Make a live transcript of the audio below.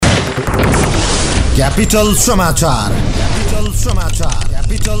Capital Samachar. Capital Samachar.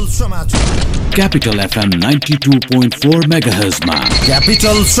 Capital Samachar. Capital FM 92.4 MHz मा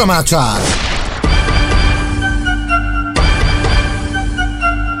Capital Samachar.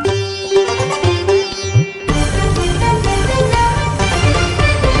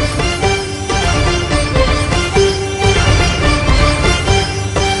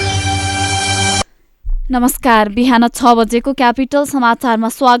 नमस्कार, बिहान 6 बजेको क्यापिटल समाचारमा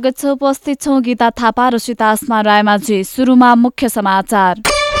स्वागत छ। उपस्थित छौं गीता थापा र सीतास्मा रायमाझी। सुरुमा मुख्य समाचार।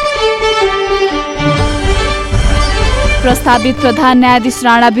 प्रस्तावित प्रधान न्यायाधीश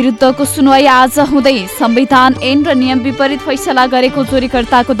राणा विरुद्धको सुनवाई आज हुँदै संविधान ऐन र नियम विपरीत फैसला गरेको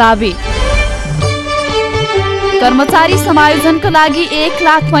चोरीकर्ताको दावी। कर्मचारी समायोजनका लागि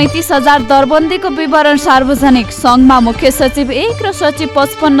 1,35,000 दरबन्दीको विवरण सार्वजनिक। संघमा मुख्य सचिव 1 र सचिव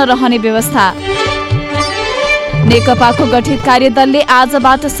 55 रहने व्यवस्था। नेकपाको गठित कार्यदलले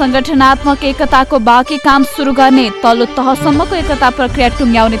आजबाट संगठनात्मक एकताको बाँकी काम सुरु गर्ने, तल्लो तहसम्मको एकता प्रक्रिया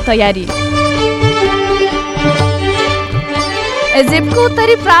टुङ्ग्याउने तयारी। इजिप्टको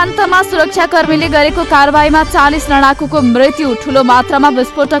उत्तरी प्रान्तमा सुरक्षाकर्मीले गरेको कारबाहीमा 40 लडाकुको मृत्यु, ठूलो मात्रामा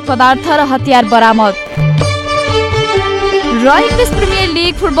विस्फोटक पदार्थ र हतियार बरामद। र इङ्ग्लिस प्रिमियर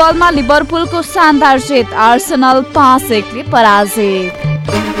लिग फुटबलमा लिभरपुलको शानदार जित, आर्सेनल 5-1 ले पराजित।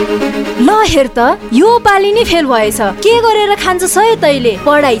 ल हेर त, यो पाली नै फेल भएछ। के गरेर खान्छस् है तैले?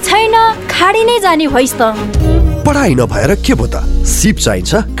 पढाइ छैन, खाडी नै जाने भइस् त। पढाइ नभएर के भो त? सिप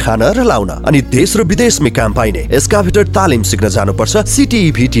चाहिन्छ खान र लाउन, अनि देश र विदेशमै काम पाइने एस्काभेटर तालिम सिक्न जानुपर्छ।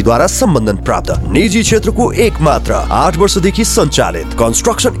 सिटिईभीटी द्वारा सम्बन्धन प्राप्त निजी क्षेत्रको एकमात्र 8 वर्षदेखि सञ्चालित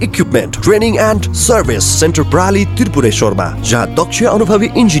construction equipment training and service centre प्राली त्रिपुरेश्वरमा, जहाँ दक्ष अनुभवी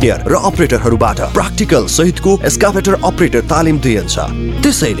इन्जिनियर र अपरेटरहरूबाट प्र्याक्टिकल सहितको एस्काभेटर अपरेटर तालिम दिइन्छ।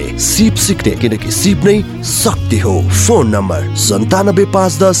 त्यसैले सिप सिक्ने, किनकि सिप नै शक्ति हो। Phone number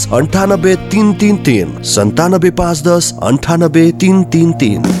 9751 98 333 9751 98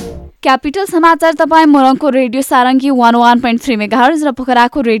 333। क्यापिटल समाचार तपाईँ मोरङको रेडियो सारङ्गी 101.3 मेगाहर्ज र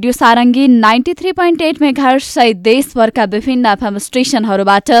पोखराको रेडियो सारङ्गी 93.8 मेगाहर्ज सहित देशभरका विभिन्न एफएम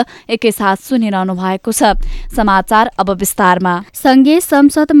स्टेशनहरूबाट एकैसाथ सुनिरहनु भएको छ। समाचार अब विस्तारमा। संघीय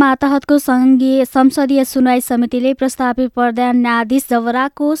संसद मातहतको संसदीय सुनवाई समितिले प्रस्तावित प्रधान न्यायाधीश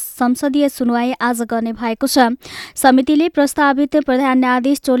जबराको संसदीय सुनवाई आज गर्ने भएको छ। समितिले प्रस्तावित प्रधान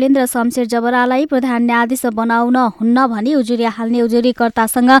न्यायाधीश चोलेन्द्र शमशेर जबरालाई प्रधान न्यायाधीश बनाउन हुन्न भनी उजुरी हाल्ने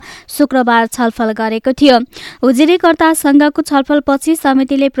उजुरीकर्तासँग शुक्रबार छलफल गरेको थियो। उजुरीकर्तासँगको छलफलपछि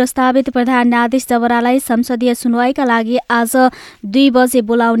समितिले प्रस्तावित प्रधान न्यायाधीश जबरालाई संसदीय सुनवाईका लागि आज 2 बजे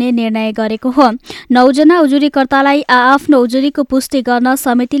बोलाउने निर्णय गरेको हो। 9 जना उजुरीकर्तालाई आफ्नो उजुरीको पुष्टि गर्न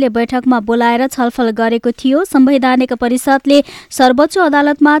समितिले बैठकमा बोलाएर छलफल गरेको थियो। संवैधानिक परिषदले सर्वोच्च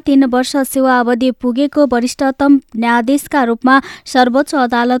अदालतमा 3 वर्ष सेवा अवधि पुगेको वरिष्ठतम न्यायाधीशका रूपमा सर्वोच्च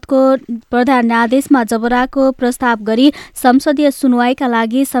अदालतको प्रधान न्यायाधीशमा जबराको प्रस्ताव गरी संसदीय सुनवाईका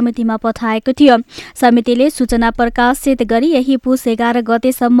लागि समितिमा पठाएको थियो। समितिले सूचना प्रकाशित गरी यही पुस 11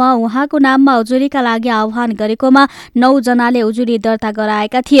 गतेसम्म उहाँको नाममा उजुरीका लागि आह्वान गरेकोमा 9 जनाले उजुरी दर्ता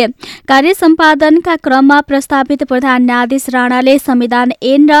गराएका थिए। कार्य सम्पादनका क्रममा प्रस्तावित प्रधान न्यायाधीश राणाले संविधान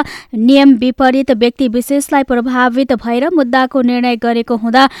ऐन र नियम विपरीत व्यक्ति विशेषलाई प्रभावित भएर मुद्दाको निर्णय गरेको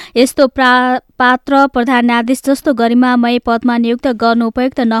हुँदा यस्तो पात्र प्रधान न्यायाधीश जस्तो गरिमामय पदमा नियुक्त गर्नु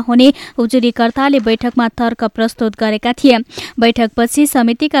उपयुक्त नहुने उजुरीकर्ताले बैठकमा तर्क प्रस्तुत गरेका थिए। बैठकपछि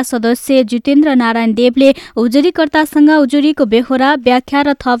समितिका सदस्य जितेन्द्र नारायण देवले उजुरीकर्तासँग उजुरीको बेहोरा, व्याख्या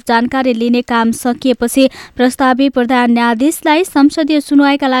र थप जानकारी लिने काम सकिएपछि प्रस्तावित प्रधान न्यायाधीशलाई संसदीय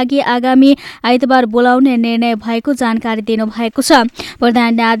सुनवाईका लागि आगामी आइतबार बोलाउने निर्णय भएको जानकारी दिनुभएको छ।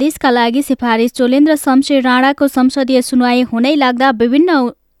 प्रधान न्यायाधीशका लागि सिफारिस चोलेन्द्र शमशेर राणाको संसदीय सुनवाई हुनै लाग्दा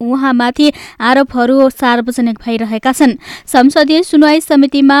विभिन्न उहाँमाथि आरोपहरू सार्वजनिक भइरहेका छन्। संसदीय सुनवाई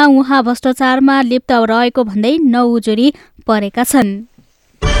समितिमा उहाँ भ्रष्टाचारमा लिप्त रहेको भन्दै 9 उजुरी परेका छन्।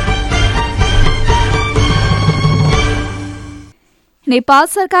 नेपाल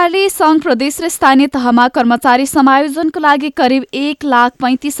सरकारले संघ, प्रदेश र स्थानीय तहमा कर्मचारी समायोजनको लागि करिब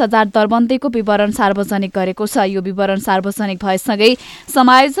 1,35,000 दरबन्दीको विवरण सार्वजनिक गरेको छ। यो विवरण सार्वजनिक भएसँगै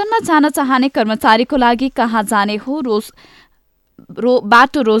समायोजनमा जान चाहने कर्मचारीको लागि कहाँ जाने हो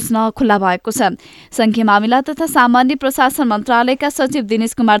बाटो रोज्न खुल्ला भएको छ। संघीय मामिला तथा सामान्य प्रशासन मन्त्रालयका सचिव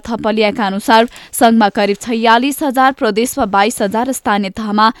दिनेश कुमार थपलियाका अनुसार संघमा करिब 46,000, प्रदेशमा 22,000, स्थानीय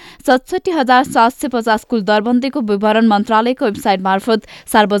तहमा 67,750 कुल दरबन्दीको विवरण मन्त्रालयको वेबसाइट मार्फत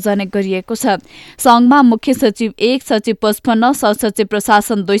सार्वजनिक गरिएको छ। संघमा मुख्य सचिव 1, सचिव 55, सहसचिव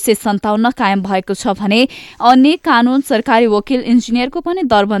प्रशासन 257 कायम भएको छ भने अन्य कानून, सरकारी वकिल, इन्जिनियरको पनि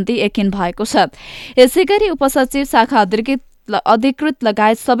दरबन्दी यकिन भएको छ। यसैगरी उपसचिव, शाखा अधिकृत अधिकृत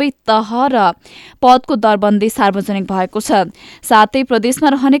लगायत सबै तह र पदको दरबन्दी सार्वजनिक भएको छ। साथै प्रदेशमा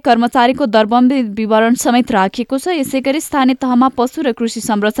रहने कर्मचारीको दरबन्दी विवरण समेत राखिएको छ। यसैगरी स्थानीय तहमा पशु र कृषि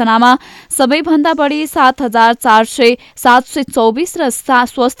संरचनामा सबैभन्दा बढी 7,724 र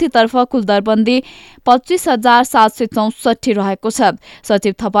स्वास्थ्यतर्फ कुल दरबन्दी 25,764 रहेको छ।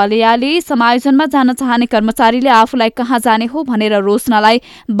 सचिव थपलियाले समायोजनमा जान चाहने कर्मचारीले आफूलाई कहाँ जाने हो भनेर रोज्नलाई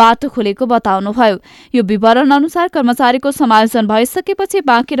बाटो खोलेको बताउनुभयो। यो विवरण अनुसार कर्मचारीको समायोजन भइसकेपछि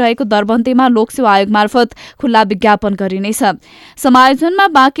बाँकी रहेको दरबन्दीमा लोकसेवा आयोग मार्फत खुल्ला विज्ञापन गरिनेछ। समायोजनमा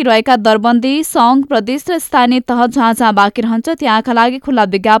बाँकी रहेका दरबन्दी संघ, प्रदेश र स्थानीय तह जहाँ जहाँ बाँकी रहन्छ त्यहाँका लागि खुल्ला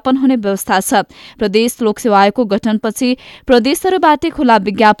विज्ञापन हुने व्यवस्था छ। प्रदेश लोकसेवा आयोगको गठनपछि प्रदेशहरूबाट खुल्ला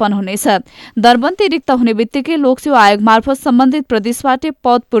विज्ञापन हुनेछ। दरबन्दी रिक्त हुने बित्तिकै लोकसेवा आयोग मार्फत सम्बन्धित प्रदेशबाट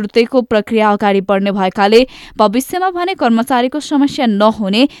पद पूर्तिको प्रक्रिया अगाडि बढ्ने भएकाले भविष्यमा भने कर्मचारीको समस्या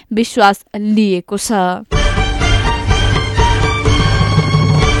नहुने विश्वास लिएको छ।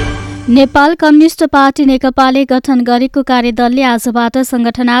 नेपाल कम्युनिष्ट पार्टी नेकपाले गठन गरेको कार्यदलले आजबाट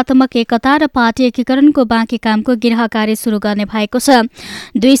संगठनात्मक एकता र पार्टी एकीकरणको बाँकी कामको गृह कार्य सुरु गर्ने भएको छ।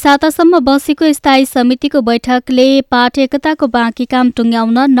 2 सातासम्म बसेको स्थायी समितिको बैठकले पार्टी एकताको बाँकी काम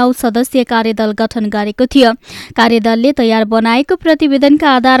टुङ्ग्याउन 9 सदस्यीय कार्यदल गठन गरेको थियो। कार्यदलले तयार बनाएको प्रतिवेदनका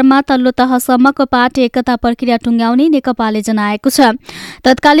आधारमा तल्लो तहसम्मको पार्टी एकता प्रक्रिया टुङ्ग्याउने नेकपाले जनाएको छ।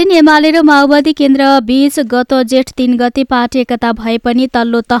 तत्कालीन एमाले र माओवादी केन्द्र बीच गत जेठ 3 गते पार्टी एकता भए पनि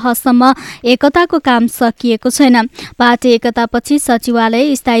तल्लो तहसम्म एकताको काम सकिएको छैन। पार्टी एकतापछि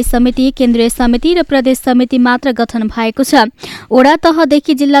सचिवालय, स्थायी समिति, केन्द्रीय समिति र प्रदेश समिति मात्र गठन भएको छ। वडा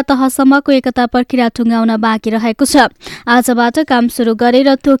तहदेखि जिल्ला तहसम्मको एकता प्रक्रिया टुङ्ग्याउन बाँकी रहेको छ। आजबाट काम सुरु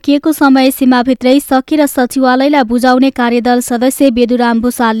गरेर तोकिएको समय सीमाभित्रै सकेर सचिवालयलाई बुझाउने कार्यदल सदस्य बेदुराम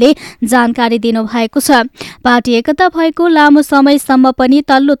भूषालले जानकारी दिनुभएको छ। पार्टी एकता भएको लामो समयसम्म पनि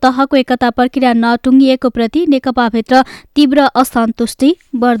तल्लो तहको एकता प्रक्रिया नटुङ्गिएको प्रति नेकपाभित्र तीव्र असन्तुष्टि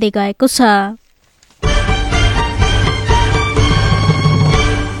बढ्दै गएको छ।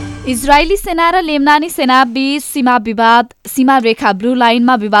 इजरायली सेना र लेबनानी सेना बीच सीमा रेखा ब्लू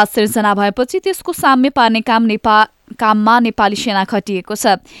लाइनमा विवाद सिर्जना भएपछि त्यसको साम्य पार्ने काममा नेपाली सेना खटिएको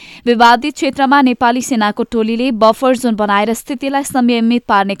छ। विवादित क्षेत्रमा नेपाली सेनाको टोलीले बफर जोन बनाएर स्थितिलाई संयमित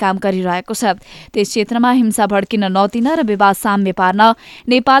पार्ने काम गरिरहेको छ। त्यस क्षेत्रमा हिंसा भड्किन नदिन र विवाद साम्य पार्न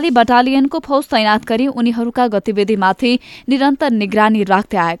नेपाली बटालियनको फौज तैनात गरी उनीहरूका गतिविधिमाथि निरन्तर निगरानी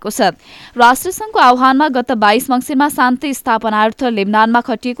राख्दै आएको छ। राष्ट्रसङ्घको आह्वानमा गत 22 मङ्सिरमा शान्ति स्थापनार्थ लेबनानमा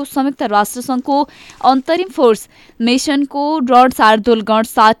खटिएको संयुक्त राष्ट्रसङ्घको अन्तरिम फोर्स मिसनको रण शार्दुल गण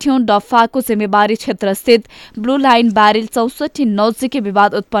 60औं दफाको जिम्मेवारी क्षेत्रस्थित ब्लू लाइन ब्यारेल 64 नजिकै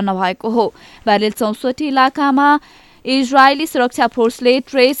विवाद उत्पन्न भएको हो। ब्यारेल 64 इलाकामा इजरायली सुरक्षा फोर्सले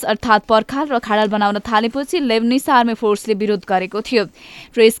ट्रेस अर्थात् पर्खाल र खाडल बनाउन थालेपछि लेबनिस आर्मी फोर्सले विरोध गरेको थियो।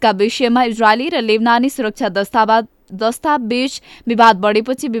 ट्रेसका विषयमा इजरायली र लेबनानी सुरक्षा दस्तावेज विवाद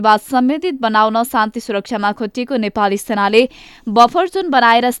बढेपछि विवाद संयमित बनाउन शान्ति सुरक्षामा खटिएको नेपाली सेनाले बफर जोन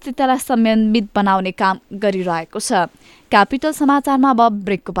बनाएर स्थितिलाई संयमित बनाउने काम गरिरहेको छ। क्यापिटल समाचारमा अब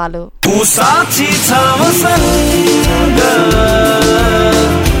ब्रेकको पालो। एक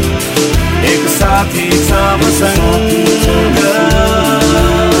साथी छ मसँग,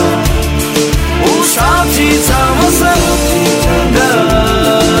 ओ साथी छ मसँग,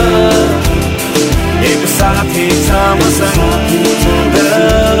 एक साथी छ मसँग।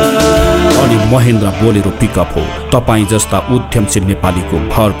 अनि महेन्द्र बोलेरो पिकअप हो तपाईँ जस्ता उद्यमशील नेपालीको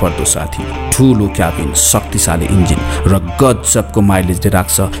भरपर्दो साथी। ठूलो क्याबिन, शक्तिशाली इन्जिन र गजबको माइलेजले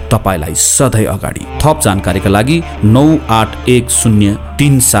राख्छ तपाईलाई सधैँ अगाडि। थप जानकारीका लागि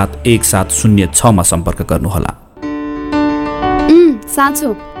 9810371706 मा सम्पर्क गर्नुहोला।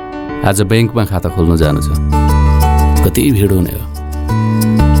 साँचो आज ब्याङ्कमा खाता खोल्न जानु छ। कति भिड हुने हो,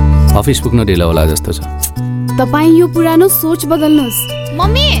 अफिस पुग्न ढिलो होला जस्तो छ। तपाईँ यो पुरानो सोच बदल्नुहोस्।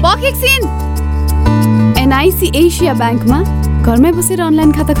 मम्मी बक एकछिन। एनआइसी एसिया ब्याङ्कमा घरमै बसेर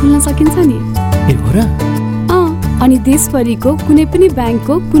अनलाइन खाता खोल्न सकिन्छ नि। ए हो र? अनि देशभरिको कुनै पनि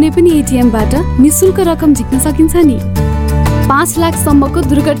ब्याङ्कको कुनै पनि एटिएमबाट निशुल्क रकम झिक्न सकिन्छ नि। 5 लाख सम्मको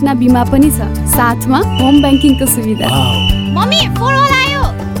दुर्घटना बिमा पनि छ, साथमा होम ब्याङ्किङको सुविधा। मम्मी फोर वाला आयो।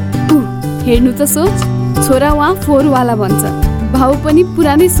 हेर्नु त सोच, छोरा वहाँ फोर वाला भन्छ, भाउ पनि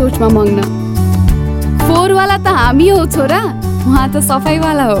पुरानै सोचमा मग्न। फोर वाला त हामी हो छोरा, वहाँ त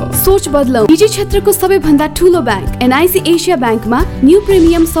सफाईवाला हो। सोच बदलौ। निजी क्षेत्रको सबैभन्दा ठूलो ब्याङ्क एनआइसी एसिया ब्याङ्कमा न्यू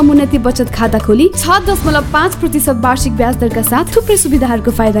प्रिमियम समुन्नति बचत खाता खोली 6.5% वार्षिक ब्याज दरका साथ थुप्रै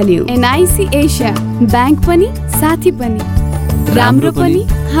सुविधाहरूको फाइदा लिऊ। एनआइसी एसिया ब्याङ्क पनि साथी पनि, राम्रो पनि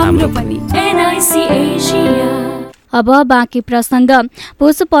हाम्रो पनि। NIC Asia. अब बाँकी प्रसङ्ग।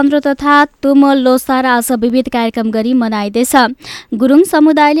 पुष 15 तथा तुम लोसार आज विविध कार्यक्रम गरी मनाइँदैछ। गुरुङ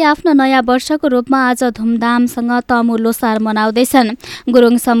समुदायले आफ्नो नयाँ वर्षको रूपमा आज धुमधामसँग तमु लोसार मनाउँदैछन्।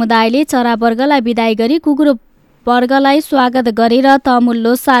 गुरुङ समुदायले चरा वर्गलाई बिदाई गरी कुकुर वर्गलाई स्वागत गरेर तमु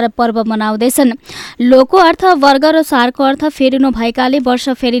लोसार पर्व मनाउँदैछन्। लोको अर्थ वर्ग र सारको अर्थ फेरिनु भएकाले वर्ष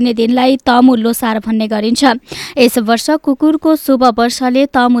फेरिने दिनलाई तमु लोसार भन्ने गरिन्छ। यस वर्ष कुकुरको शुभ वर्षले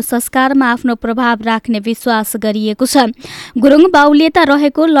तमु संस्कारमा आफ्नो प्रभाव राख्ने विश्वास गरिएको छ। गुरुङ बाहुल्यता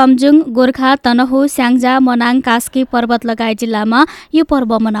रहेको लमजुङ, गोर्खा, तनहु, स्याङ्जा, मनाङ, कास्की पर्वत लगायत जिल्लामा यो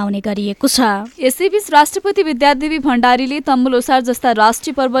पर्व मनाउने गरिएको छ। यसैबीच राष्ट्रपति विद्यादेवी भण्डारीले तमु लोसार जस्ता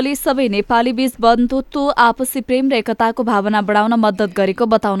राष्ट्रिय पर्वले सबै नेपाली बीच बन्धुत्व, आपसी प्रेम र एकताको भावना बढाउन मद्दत गरेको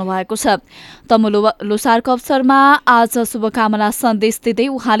बताउनु भएको छ। तमु लोसारको अवसरमा आज शुभकामना सन्देश दिँदै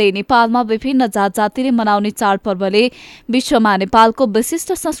उहाँले नेपालमा विभिन्न जात जातिले मनाउने चाडपर्वले विश्वमा नेपालको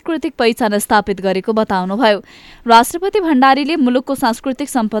विशिष्ट सांस्कृतिक पहिचान स्थापित गरेको बताउनुभयो। राष्ट्रपति भण्डारीले मुलुकको सांस्कृतिक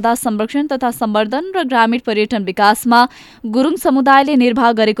सम्पदा संरक्षण तथा सम्वर्धन र ग्रामीण पर्यटन विकासमा गुरुङ समुदायले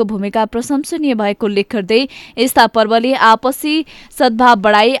निर्वाह गरेको भूमिका प्रशंसनीय भएको उल्लेख गर्दै यस्ता पर्वले आपसी सद्भाव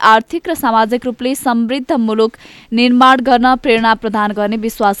बढाई आर्थिक र सामाजिक रूपले समृद्ध मुलुक निर्माण गर्न प्रेरणा प्रदान गर्ने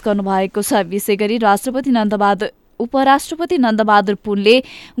विश्वास गर्नुभएको छ। यसैगरी उपराष्ट्रपति नन्दबहादुर पुनले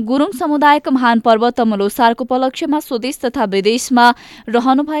गुरुङ समुदायको महान पर्व तमु लोसारको उपलक्ष्यमा स्वदेश तथा विदेशमा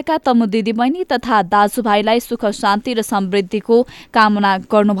रहनुभएका तमु दिदीबहिनी तथा दाजुभाइलाई सुख शान्ति र समृद्धिको कामना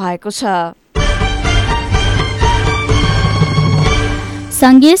गर्नुभएको छ।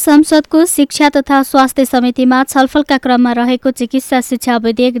 संघीय संसदको शिक्षा तथा स्वास्थ्य समितिमा छलफलका क्रममा रहेको चिकित्सा शिक्षा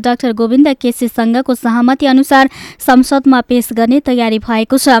विधेयक डाक्टर गोविन्द केसीसँगको सहमति अनुसार संसदमा पेश गर्ने तयारी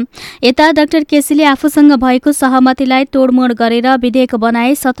भएको छ। यता डाक्टर केसीले आफूसँग भएको सहमतिलाई तोडमोड गरेर विधेयक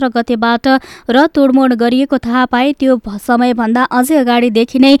बनाए 17 गतेबाट र तोडमोड गरिएको थाहा पाए त्यो समयभन्दा अझै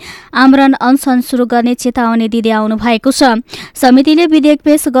अगाडिदेखि नै आमरण अनसन सुरु गर्ने चेतावनी दिँदै आउनु भएको छ। समितिले विधेयक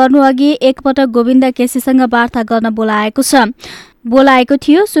पेश गर्नुअघि एकपटक गोविन्द केसीसँग वार्ता गर्न बोलाएको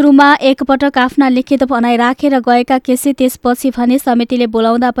थियो। सुरुमा एकपटक आफ्ना लिखित भनाइ राखेर गएका केसी त्यसपछि भने समितिले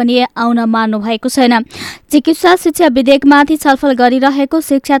बोलाउँदा पनि आउन मान्नु भएको छैन। चिकित्सा शिक्षा विधेयकमाथि छलफल गरिरहेको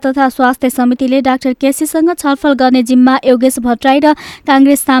शिक्षा तथा स्वास्थ्य समितिले डाक्टर केसीसँग छलफल गर्ने जिम्मा योगेश भट्टराई र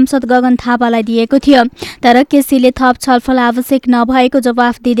कांग्रेस सांसद गगन थापालाई दिएको थियो। तर केसीले थप छलफल आवश्यक नभएको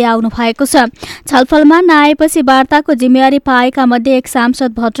जवाफ दिँदै आउनु भएको छ। छलफलमा नआएपछि वार्ताको जिम्मेवारी पाएका मध्ये एक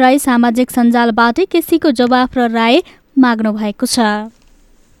सांसद भट्टराई सामाजिक सञ्जालबाटै केसीको जवाफ र राय माग्नु भएको छ।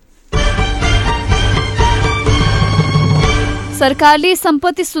 सरकारले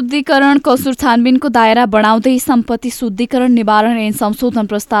सम्पत्ति शुद्धिकरण कसुर छानबिनको दायरा बढाउँदै सम्पत्ति शुद्धिकरण निवारण ऐन संशोधन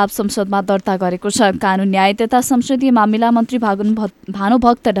प्रस्ताव संसदमा दर्ता गरेको छ। कानून न्याय तथा संसदीय मामिला मन्त्री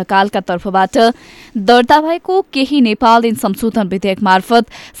भानुभक्त ढकालका तर्फबाट दर्ता भएको केही नेपाल ऐन संशोधन विधेयक मार्फत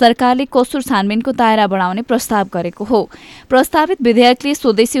सरकारले कसुर छानबिनको दायरा बढाउने प्रस्ताव गरेको हो। प्रस्तावित विधेयकले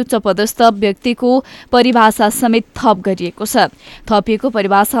स्वदेशी उच्च पदस्थ व्यक्तिको परिभाषा समेत थप गरिएको छ। थपिएको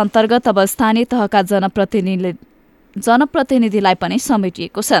परिभाषा अन्तर्गत अब स्थानीय तहका जनप्रतिनिधिलाई पनि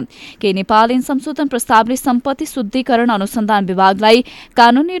समेटिएको छ। केही नेपाल ऐन संशोधन प्रस्तावले सम्पत्ति शुद्धिकरण अनुसन्धान विभागलाई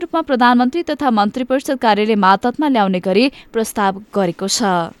कानूनी रूपमा प्रधानमन्त्री तथा मन्त्री परिषद कार्यालय मातहतमा ल्याउने गरी प्रस्ताव गरेको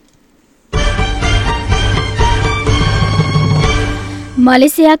छ।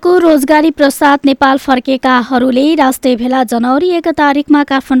 मलेसियाको रोजगारी प्रसाद नेपाल फर्केकाहरूले राष्ट्रिय भेला जनवरी 1 तारिकमा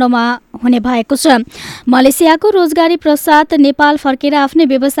काठमाडौँमा हुने भएको छ। मलेसियाको रोजगारी प्रसाद नेपाल फर्केर आफ्नै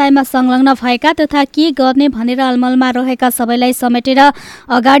व्यवसायमा संलग्न भएका तथा के गर्ने भनेर अलमलमा रहेका सबैलाई समेटेर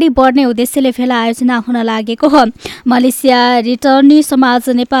अगाडि बढ्ने उद्देश्यले भेला आयोजना हुन लागेको हो। मलेसिया रिटर्नी समाज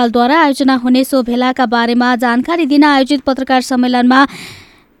नेपालद्वारा आयोजना हुने सो भेलाका बारेमा जानकारी दिन आयोजित पत्रकार सम्मेलनमा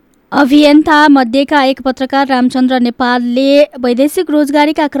अभियन्ता मध्येका एक पत्रकार रामचन्द्र नेपालले वैदेशिक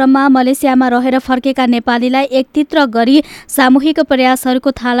रोजगारीका क्रममा मलेसियामा रहेर फर्केका नेपालीलाई एकत्रित गरी सामूहिक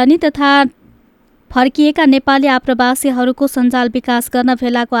प्रयासहरूको थालनी तथा फर्किएका नेपाली आप्रवासीहरूको सञ्जाल विकास गर्न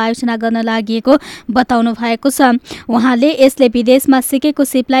भेलाको आयोजना गर्न लागि बताउनु भएको छ। उहाँले यसले विदेशमा सिकेको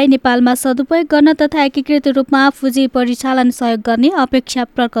सिपलाई नेपालमा सदुपयोग गर्न तथा एकीकृत रूपमा पुँजी परिचालन सहयोग गर्ने अपेक्षा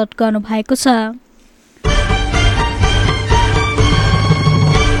प्रकट गर्नु भएको छ।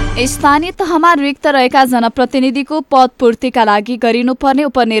 स्थानीय तहमा रिक्त रहेका जनप्रतिनिधिको पद पूर्तिका लागि गरिनुपर्ने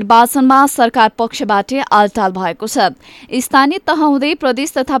उपनिर्वाचनमा सरकार पक्षबाट आलटाल भएको छ। स्थानीय तह हुँदै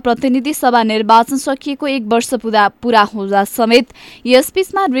प्रदेश तथा प्रतिनिधि सभा निर्वाचन सकिएको 1 वर्ष पूरा हुँदा समेत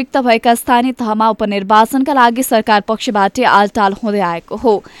यसबीचमा रिक्त भएका स्थानीय तहमा उपनिर्वाचनका लागि सरकार पक्षबाट आलटाल हुँदै आएको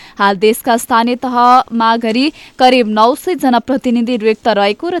हो। हाल देशका स्थानीय तहमा गरी करिब 900 जनप्रतिनिधि रिक्त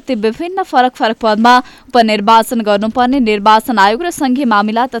रहेको र ती विभिन्न फरक पदमा उपनिर्वाचन गर्नुपर्ने निर्वाचन आयोग र संघीय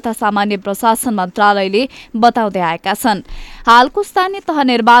मामिला तथा तथा सामान्य प्रशासन मन्त्रालयले बताउँदै आएका छन्। हालको स्थानीय तह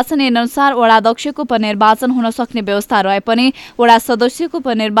निर्वाचन अनुसार वडाध्यक्षको उपनिर्वाचन हुन सक्ने व्यवस्था रहे पनि वडा सदस्यको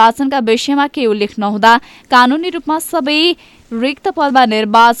उपनिर्वाचनका विषयमा केही उल्लेख नहुँदा कानूनी रूपमा सबै रिक्त पदमा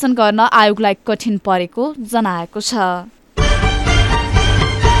निर्वाचन गर्न आयोगलाई कठिन परेको जनाएको छ।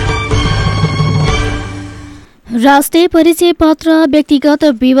 राष्ट्रिय परिचय पत्र व्यक्तिगत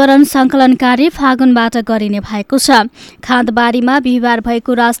विवरण सङ्कलन कार्य फागुनबाट गरिने भएको छ। खाँदबारीमा बिहिबार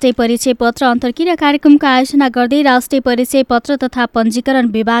भएको राष्ट्रिय परिचय पत्र अन्तर्क्रिया कार्यक्रमको आयोजना गर्दै राष्ट्रिय परिचय पत्र तथा पञ्जीकरण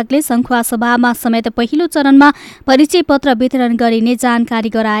विभागले सङ्खुवा सभामा समेत पहिलो चरणमा परिचय पत्र वितरण गरिने जानकारी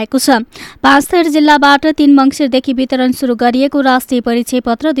गराएको छ। 5 थर जिल्लाबाट 3 मङ्सिरदेखि वितरण सुरु गरिएको राष्ट्रिय परिचय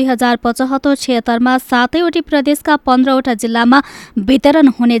पत्र 2075-76मा 7वटा प्रदेशका 15वटा जिल्लामा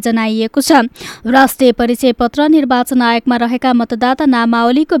वितरण हुने जनाइएको छ। राष्ट्रिय परिचय पत्र निर्वाचन आयोगमा रहेका मतदाता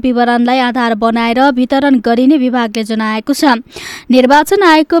नामावलीको विवरणलाई आधार बनाएर वितरण गरिने विभागले जनाएको छ। निर्वाचन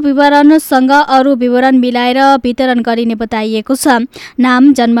आयोगको विवरणसँग अरू विवरण मिलाएर वितरण गरिने बताइएको छ।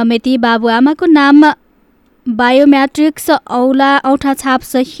 नाम, जन्ममिति, बाबुआमाको नाम, बायोमेट्रिक्स, औठा छाप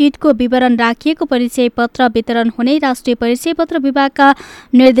सहितको विवरण राखिएको परिचय पत्र वितरण हुने राष्ट्रिय परिचय पत्र विभागका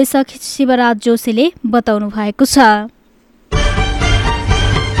निर्देशक शिवराज जोशीले बताउनु भएको छ।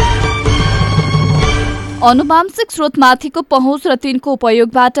 अनुवांशिक स्रोतमाथिको पहुँच र तिनको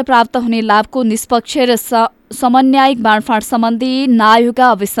उपयोगबाट प्राप्त हुने लाभको निष्पक्ष र समन्वयिक बाँडफाँड सम्बन्धी नायुगा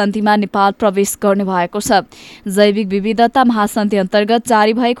अभिसन्धिमा नेपाल प्रवेश गर्ने भएको छ। जैविक विविधता महासन्धि अन्तर्गत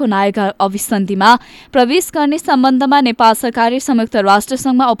जारी भएको नायुगा अभिसन्धिमा प्रवेश गर्ने सम्बन्धमा नेपाल सरकारले संयुक्त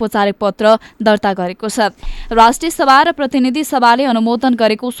राष्ट्रसङ्घमा औपचारिक पत्र दर्ता गरेको छ। राष्ट्रिय सभा र प्रतिनिधि सभाले अनुमोदन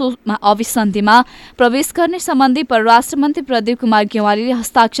गरेको सो अभिसन्धिमा प्रवेश गर्ने सम्बन्धी परराष्ट्र मन्त्री प्रदीप कुमार गेवालीले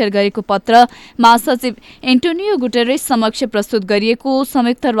हस्ताक्षर गरेको पत्र महासचिव एन्टोनियो गुटेरेस समक्ष प्रस्तुत गरिएको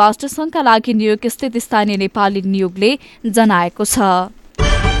संयुक्त राष्ट्रसङ्घका लागि न्युयोर्क स्थित स्थानीय नेपाली नियोगले जनाएको छ।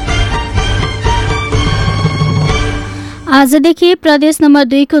 आजदेखि प्रदेश नम्बर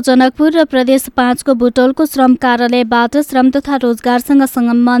 2 को जनकपुर र प्रदेश 5 को बुटोलको श्रम कार्यालयबाट श्रम तथा रोजगारसँग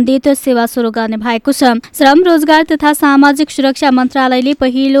सम्बन्धित सेवा सुरु गर्ने भएको छ। श्रम, रोजगार तथा सामाजिक सुरक्षा मन्त्रालयले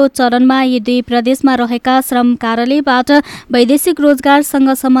पहिलो चरणमा यी 2 प्रदेशमा रहेका श्रम कार्यालयबाट वैदेशिक रोजगारसँग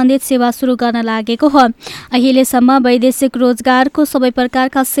सम्बन्धित सेवा सुरु गर्न लागेको हो। अहिलेसम्म वैदेशिक रोजगारको सबै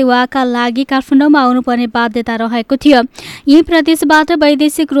प्रकारका सेवाका लागि काठमाडौँमा आउनुपर्ने बाध्यता रहेको थियो। यी प्रदेशबाट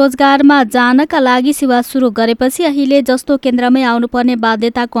वैदेशिक रोजगारमा जानका लागि सेवा सुरु गरेपछि अहिले जस्तो केन्द्रमै आउनुपर्ने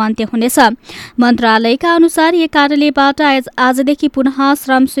बाध्यताको अन्त्य हुनेछ। मन्त्रालयका अनुसार यी कार्यालयबाट आजदेखि पुनः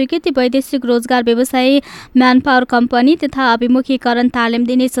श्रम स्वीकृति, वैदेशिक रोजगार, व्यवसायी, म्यानपावर कम्पनी तथा अभिमुखीकरण तालिम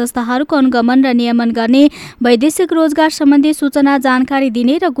दिने संस्थाहरूको अनुगमन र नियमन गर्ने, वैदेशिक रोजगार सम्बन्धी सूचना जानकारी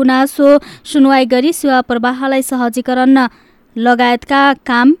दिने र गुनासो सुनवाई गरी सेवा प्रवाहलाई सहजीकरण लगायतका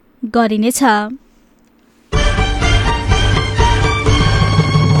काम गरिनेछ।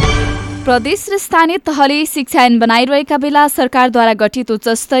 प्रदेश र स्थानीय तहले शिक्षा ऐन बनाइरहेका बेला सरकारद्वारा गठित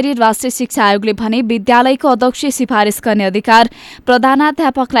उच्चस्तरीय राष्ट्रिय शिक्षा आयोगले भने विद्यालयको अध्यक्ष सिफारिस गर्ने अधिकार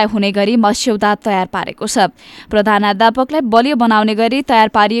प्रधानाध्यापकलाई हुने गरी मस्यौदा तयार पारेको छ। प्रधानाध्यापकलाई बलियो बनाउने गरी तयार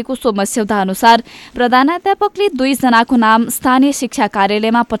पारिएको सो मस्यौदा अनुसार प्रधानाध्यापकले 2 जनाको नाम स्थानीय शिक्षा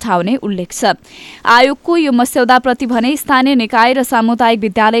कार्यालयमा पठाउने उल्लेख छ। आयोगको यो मस्यौदाप्रति भने स्थानीय निकाय र सामुदायिक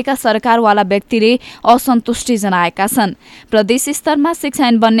विद्यालयका सरकारवाला व्यक्तिले असन्तुष्टि जनाएका छन्। प्रदेश स्तरमा शिक्षा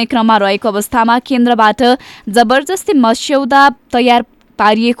ऐन बन्ने क्रममा रहेको अवस्थामा केन्द्रबाट जबरजस्ती मस्यौदा तयार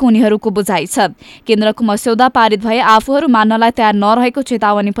पारिएको उनीहरूको बुझाइ छ। केन्द्रको मस्यौदा पारित भए आफूहरू मान्नलाई तयार नरहेको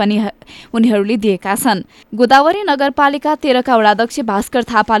चेतावनी पनि उनीहरूले दिएका छन्। गोदावरी नगरपालिका 13 का वडाध्यक्ष भास्कर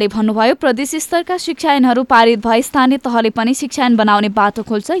थापाले भन्नुभयो, प्रदेश स्तरका शिक्षा ऐनहरू पारित भए स्थानीय तहले पनि शिक्षा ऐन बनाउने बाटो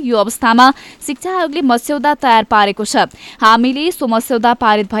खोल्छ। यो अवस्थामा शिक्षा आयोगले मस्यौदा तयार पारेको छ। हामीले सो मस्यौदा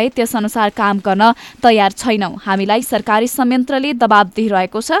पारित भए त्यसअनुसार काम गर्न तयार छैनौं। हामीलाई सरकारी संयन्त्रले दबाब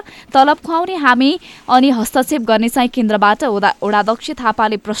दिइरहेको छ। तलब खुवाउने हामी अनि हस्तक्षेप गर्ने चाहिँ केन्द्रबाट वडाध्यक्ष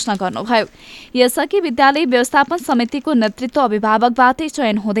थापाले प्रश्न गर्नुभयो। यसअघि विद्यालय व्यवस्थापन समितिको नेतृत्व अभिभावकबाटै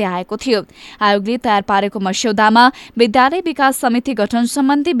चयन हुँदै आएको थियो। आयोगले तयार पारेको मस्यौदामा विद्यालय विकास समिति गठन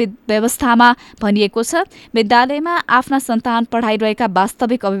सम्बन्धी व्यवस्थामा भनिएको छ। विद्यालयमा आफ्ना सन्तान पढाइरहेका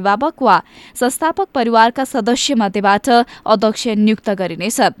वास्तविक अभिभावक वा संस्थापक परिवारका सदस्य मध्येबाट अध्यक्ष नियुक्त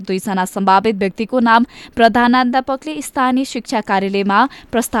गरिनेछ। 2 जना सम्भावित व्यक्तिको नाम प्रधानाध्यापकले स्थानीय शिक्षा कार्यालयमा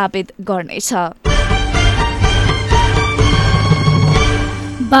प्रस्तावित गर्नेछ।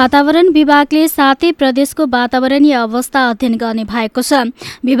 वातावरण विभागले 7 प्रदेशको वातावरणीय अवस्था अध्ययन गर्ने भएको छ।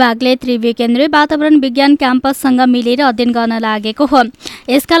 विभागले त्रिवी केन्द्रीय वातावरण विज्ञान क्याम्पससँग मिलेर अध्ययन गर्न लागेको हो।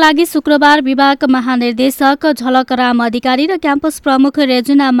 यसका लागि शुक्रबार विभाग महानिर्देशक झलकराम अधिकारी र क्याम्पस प्रमुख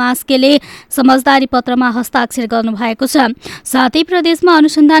रेजुना मास्केले समझदारी पत्रमा हस्ताक्षर गर्नुभएको छ। 7 प्रदेशमा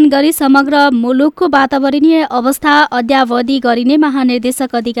अनुसन्धान गरी समग्र मुलुकको वातावरणीय अवस्था अद्यावधि गरिने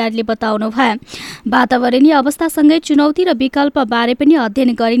महानिर्देशक अधिकारीले बताउनुभयो। वातावरणीय अवस्थासँगै चुनौती र विकल्प बारे पनि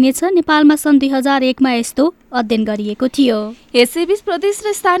अध्ययन गरिनेछ। नेपालमा सन् 2001 मा यस्तो अध्ययन गरिएको थियो। यसैबीच प्रदेश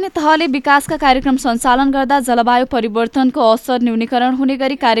र स्थानीय तहले विकासका कार्यक्रम सञ्चालन गर्दा जलवायु परिवर्तनको असर न्यूनीकरण हुने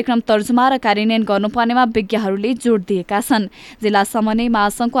गरी कार्यक्रम तर्जुमा र कार्यान्वयन गर्नुपर्नेमा विज्ञहरूले जोड दिएका छन्। जिल्ला समन्वय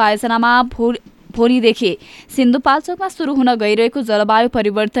महासंघको आयोजनामा भोलिदेखि सिन्धुपाल्चोकमा सुरु हुन गइरहेको जलवायु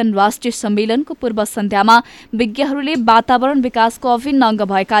परिवर्तन राष्ट्रिय सम्मेलनको पूर्व सन्ध्यामा विज्ञहरूले वातावरण विकासको अभिन्न अङ्ग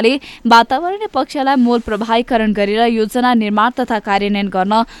भएकाले वातावरणीय पक्षलाई मूल प्रभावीकरण गरेर योजना निर्माण तथा कार्यान्वयन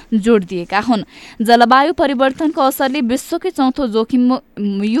गर्न जोड दिएका हुन्। जलवायु परिवर्तनको असरले विश्वकै चौथो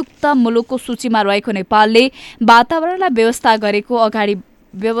जोखिमयुक्त मुलुकको सूचीमा रहेको नेपालले वातावरणलाई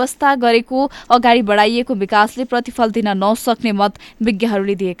व्यवस्था गरेको अगाडि बढाइएको विकासले प्रतिफल दिन नसक्ने मत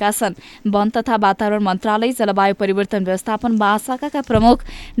विज्ञहरूले दिएका छन्। वन तथा वातावरण मन्त्रालय जलवायु परिवर्तन व्यवस्थापन महाशाखाका प्रमुख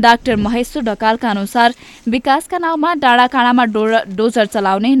डाक्टर महेश्वर ढकालका अनुसार विकासका नाउँमा डाँडाकाँडामा डोजर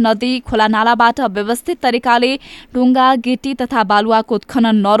चलाउने, नदी खोलानालाबाट व्यवस्थित तरिकाले ढुङ्गा गिटी तथा बालुवाको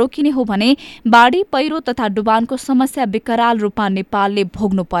उत्खनन नरोकिने हो भने बाढी पहिरो तथा डुबानको समस्या विकराल रूपमा नेपालले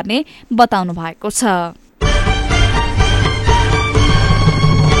भोग्नुपर्ने बताउनु भएको छ।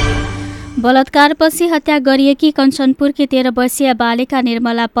 बलात्कारपछि हत्या गरिएकी कञ्चनपुरकी 13 वर्षीय बालिका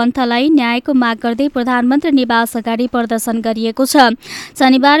निर्मला पन्तलाई न्यायको माग गर्दै प्रधानमन्त्री निवास अगाडि प्रदर्शन गरिएको छ।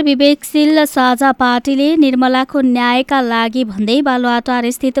 शनिबार विवेकशील साझा पार्टीले निर्मलाको न्यायका लागि भन्दै बालुवाटार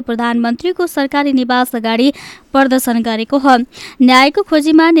स्थित प्रधानमन्त्रीको सरकारी निवास अगाडि प्रदर्शन गरेको हो। न्यायको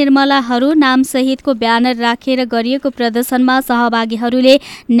खोजीमा निर्मलाहरू नामसहितको ब्यानर राखेर गरिएको प्रदर्शनमा सहभागीहरूले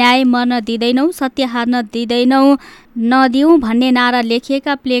न्याय मर्न दिँदैनौ, सत्य हार्न नदिउँ भन्ने नारा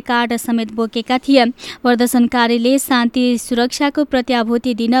लेखिएका प्ले कार्ड समेत बोकेका थिए। प्रदर्शनकारीले शान्ति सुरक्षाको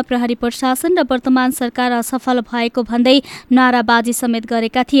प्रत्याभूति दिन प्रहरी प्रशासन र वर्तमान सरकार असफल भएको भन्दै नाराबाजी समेत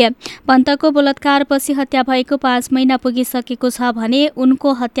गरेका थिए। पन्तको बलात्कारपछि हत्या भएको 5 महिना पुगिसकेको छ भने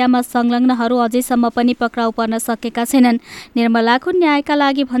उनको हत्यामा संलग्नहरू अझैसम्म पनि पक्राउ पर्न सकेका छैनन्। निर्मलाको न्यायका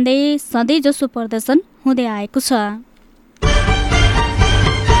लागि भन्दै सधैँजसो प्रदर्शन हुँदै आएको छ।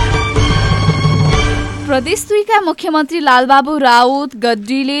 प्रदेश 2 का मुख्यमन्त्री लालबाबु राउत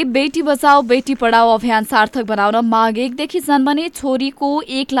गड्डीले बेटी बचाओ बेटी पढाओ अभियान सार्थक बनाउन माघ 1 देखि जन्मने छोरीको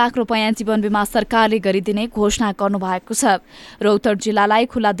 1 लाख रुपैयाँ जीवन बीमा सरकारले गरिदिने घोषणा गर्नुभएको छ। रौतहट जिल्लालाई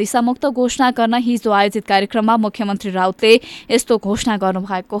खुला दिशामुक्त घोषणा गर्न हिजो आयोजित कार्यक्रममा मुख्यमन्त्री राउतले यस्तो घोषणा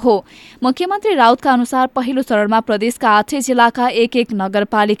गर्नुभएको हो। मुख्यमन्त्री राउतका अनुसार पहिलो चरणमा प्रदेशका 8 जिल्लाका 1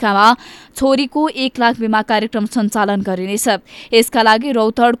 नगरपालिकामा छोरीको 1 लाख बीमा कार्यक्रम सञ्चालन गरिनेछ। यसका लागि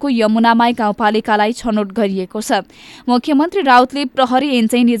रौतहटको यमुनामाई गाउँपालिकालाई छनौट गरिएको छ। मुख्यमन्त्री राउतले प्रहरी ऐन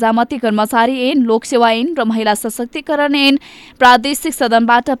चाहिँ निजामती कर्मचारी ऐन, लोकसेवा ऐन र महिला सशक्तिकरण ऐन प्रादेशिक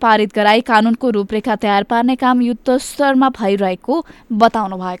सदनबाट पारित गराई कानूनको रूपरेखा तयार पार्ने काम युद्ध स्तरमा भइरहेको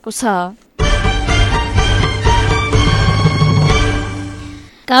बताउनु भएको छ।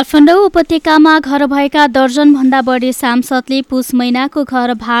 काठमाडौँ उपत्यकामा घर भएका दर्जनभन्दा बढी सांसदले पुस महिनाको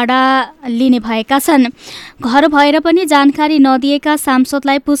घर भाडा लिने भएका छन्। घर भएर पनि जानकारी नदिएका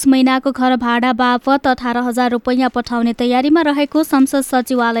सांसदलाई पुस महिनाको घर भाडा बापत 18,000 रुपैयाँ पठाउने तयारीमा रहेको संसद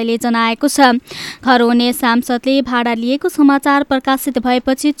सचिवालयले जनाएको छ। घर हुने सांसदले भाडा लिएको समाचार प्रकाशित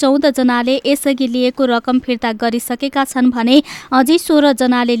भएपछि 14 जनाले यसअघि लिएको रकम फिर्ता गरिसकेका छन् भने अझै 16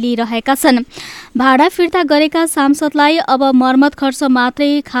 जनाले लिइरहेका छन्। भाडा फिर्ता गरेका सांसदलाई अब मर्मत खर्च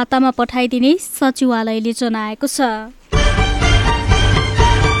मात्रै खातामा पठाइदिने सचिवालयले जनाएको छ।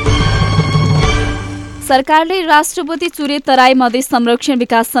 सरकारले राष्ट्रपति चुरे तराई मधेस संरक्षण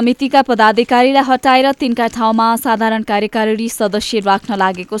विकास समितिका पदाधिकारीलाई हटाएर तिनका ठाउँमा साधारण कार्यकारिणी सदस्य राख्न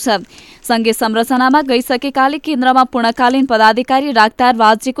लागेको छ। संघीय संरचनामा गइसकेकाले केन्द्रमा पूर्णकालीन पदाधिकारी राख्दा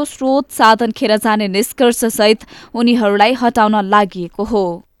राज्यको स्रोत साधन खेर जाने निष्कर्षसहित उनीहरूलाई हटाउन लागि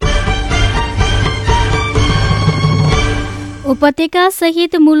हो। उपत्यका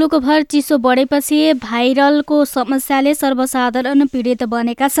सहित मुलुकभर चिसो बढेपछि भाइरलको समस्याले सर्वसाधारण पीडित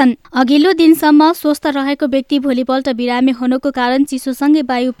बनेका छन्। अघिल्लो दिनसम्म स्वस्थ रहेको व्यक्ति भोलिपल्ट बिरामी हुनुको कारण चिसोसँगै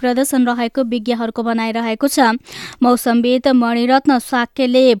वायु प्रदूषण रहेको विज्ञहरूको भनाइरहेको छ। मौसमविद मणिरत्न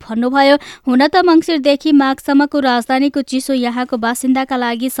साक्यले भन्नुभयो, हुन त मङ्सिरदेखि माघसम्मको राजधानीको चिसो यहाँको बासिन्दाका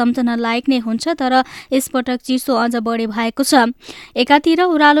लागि सम्झन लायक नै हुन्छ, तर यसपटक चिसो अझ बढी भएको छ। एकातिर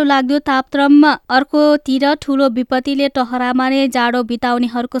उरालो लाग्दो तापक्रम, अर्कोतिर ठूलो विपत्तिले टहरामा घरमा नै जाडो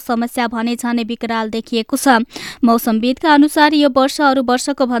बिताउनेहरूको समस्या भने झनै विकराल देखिएको छ। मौसमविदका अनुसार यो वर्ष अरू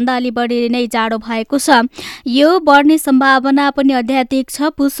वर्षको भन्दा अलि बढी नै जाडो भएको छ। यो बढ्ने सम्भावना पनि अत्याधिक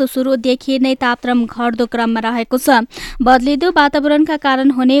छ। पुस सुरुदेखि नै तापक्रम घट्दो क्रममा रहेको छ। बदलिँदो वातावरणका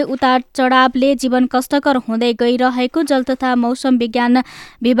कारण हुने उतार चढावले जीवन कष्टकर हुँदै गइरहेको जल तथा मौसम विज्ञान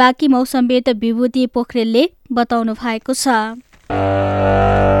विभागकी मौसमविद विभूति पोखरेलले बताउनु भएको छ।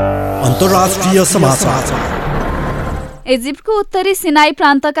 अन्तर्राष्ट्रिय समाचार। इजिप्टको उत्तरी सिनाई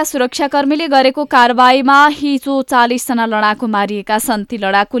प्रान्तका सुरक्षाकर्मीले गरेको कारवाहीमा हिजो 40 जना लडाकु मारिएका छन्। ती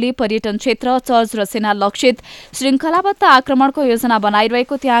लडाकुले पर्यटन क्षेत्र, चर्च र सेना लक्षित श्रृङ्खलाबद्ध आक्रमणको योजना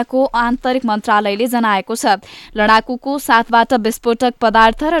बनाइरहेको त्यहाँको आन्तरिक मन्त्रालयले जनाएको छ। लडाकुको साथबाट विस्फोटक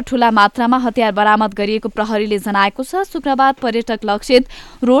पदार्थ र ठूला मात्रामा हतियार बरामद गरिएको प्रहरीले जनाएको छ। शुक्रबार पर्यटक लक्षित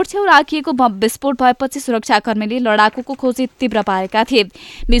रोड छेउ राखिएको विस्फोट भएपछि सुरक्षाकर्मीले लडाकुको खोजी तीव्र पारेका थिए।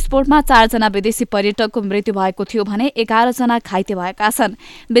 विस्फोटमा 4 जना विदेशी पर्यटकको मृत्यु भएको थियो भने 11 जना घाइते भएका छन्।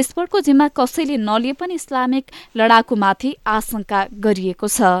 विस्फोटको जिम्मा कसैले नलिए पनि इस्लामिक लडाकुमाथि आशंका गरिएको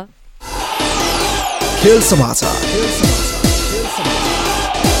छ। खेल समाचार।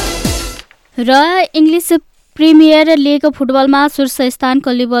 र इङ्ग्लिस प्रिमियर लिग फुटबलमा शीर्ष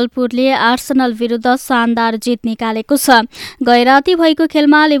स्थानको लिभरपुलले आर्सेनल विरुद्ध शानदार जित निकालेको छ। गैराती भएको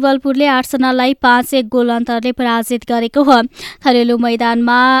खेलमा लिभरपुलले आर्सेनललाई 5-1 गोल अन्तरले पराजित गरेको हो। घरेलु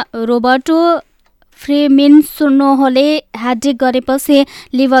मैदानमा रोबर्टो फ्रिमिन्होले ह्याट्रिक गरेपछि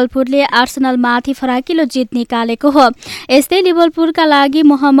लिभरपुलले आर्सेनलमाथि फराकिलो जित निकालेको हो। यस्तै लिभरपुलका लागि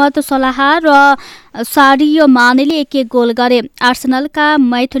मोहम्मद सलाह र साडियो मानेले 1-1 गोल गरे। आर्सेनलका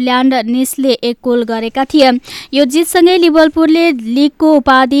मैथुल्यान्ड निसले 1 गोल गरेका थिए। यो जितसँगै लिभरपुलले लिगको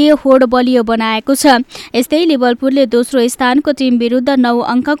उपाधि होड बलियो बनाएको छ। यस्तै लिभरपुलले दोस्रो स्थानको टिम विरुद्ध 9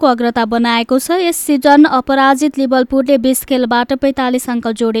 अङ्कको अग्रता बनाएको छ। यस सिजन अपराजित लिभरपुलले 20 खेलबाट 45 अङ्क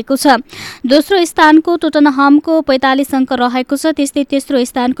जोडेको छ। दोस्रो स्थानको टोटनहमको 45 अङ्क रहेको छ। त्यस्तै तेस्रो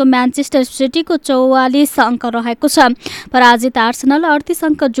स्थानको म्यान्चेस्टर सिटीको 44 अङ्क रहेको छ। पराजित आर्सेनल 38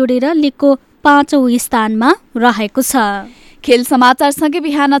 अङ्क जोडेर लिगको 5औं स्थानमा रहेको छ। खेल समाचारसँगै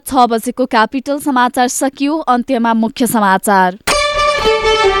बिहान 6 बजेको क्यापिटल समाचार सकियो। अन्त्यमा मुख्य समाचार।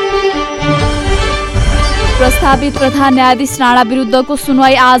 प्रस्तावित प्रधान न्यायाधीश राणा विरुद्धको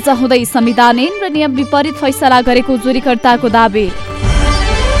सुनवाई आज हुँदै संविधान र नियम विपरीत फैसला गरेको जुरीकर्ताको दावी।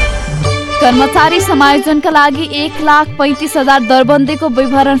 कर्मचारी समायोजनका लागि 1,35,000 दरबन्दीको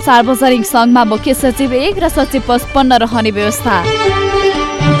विवरण सार्वजनिक सङ्घमा मुख्य सचिव 1 र सचिव 55 रहने व्यवस्था।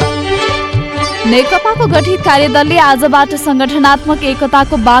 नेकपाको गठित कार्यदलले आजबाट संगठनात्मक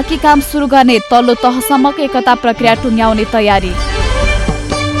एकताको बाँकी काम सुरु गर्ने तल्लो तहसम्मको एकता प्रक्रिया टुङ्ग्याउने तयारी।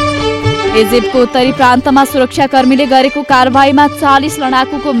 इजिप्टको उत्तरी प्रान्तमा सुरक्षाकर्मीले गरेको कारवाहीमा 40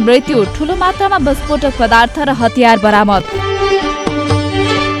 लडाकुको मृत्यु, ठूलो मात्रामा विस्फोटक पदार्थ र हतियार बरामद।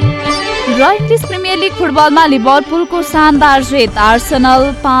 र इङ्ग्लिस प्रिमियर लिग फुटबलमा लिभरपुलको शानदार जित, आर्सेनल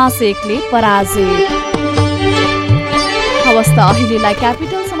 5-1 ले पराजित। हवस् त अहिलेलाई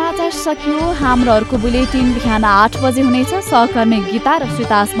क्यापिटल समाचार सकियो। हाम्रो अर्को बुलेटिन बिहान 8 बजे हुनेछ। सहकर्मी गीता र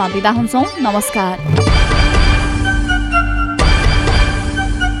सुतासमा बिदा हुन्छौँ। नमस्कार।